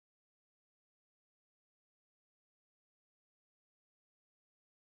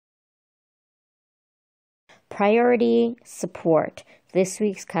Priority support. This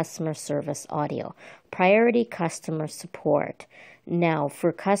week's customer service audio. Priority customer support. Now,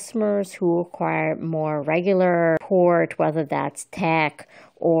 for customers who require more regular support, whether that's tech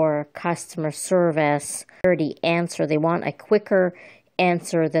or customer service, priority answer, they want a quicker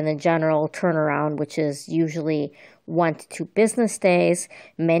answer than a general turnaround, which is usually 1 to 2 business days.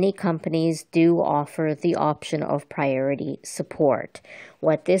 Many companies do offer the option of priority support.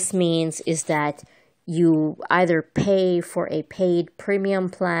 What this means is that you either pay for a paid premium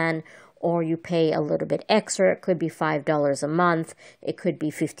plan or you pay a little bit extra. It could be $5 a month. It could be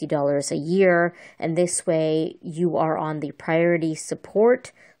 $50 a year. And this way you are on the priority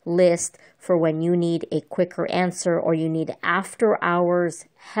support list for when you need a quicker answer or you need after hours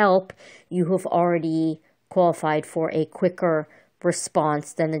help. You have already qualified for a quicker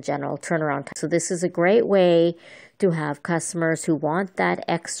response than the general turnaround time. So this is a great way to have customers who want that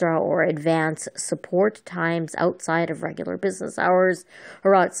extra or advanced support times outside of regular business hours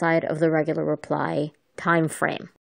or outside of the regular reply time frame.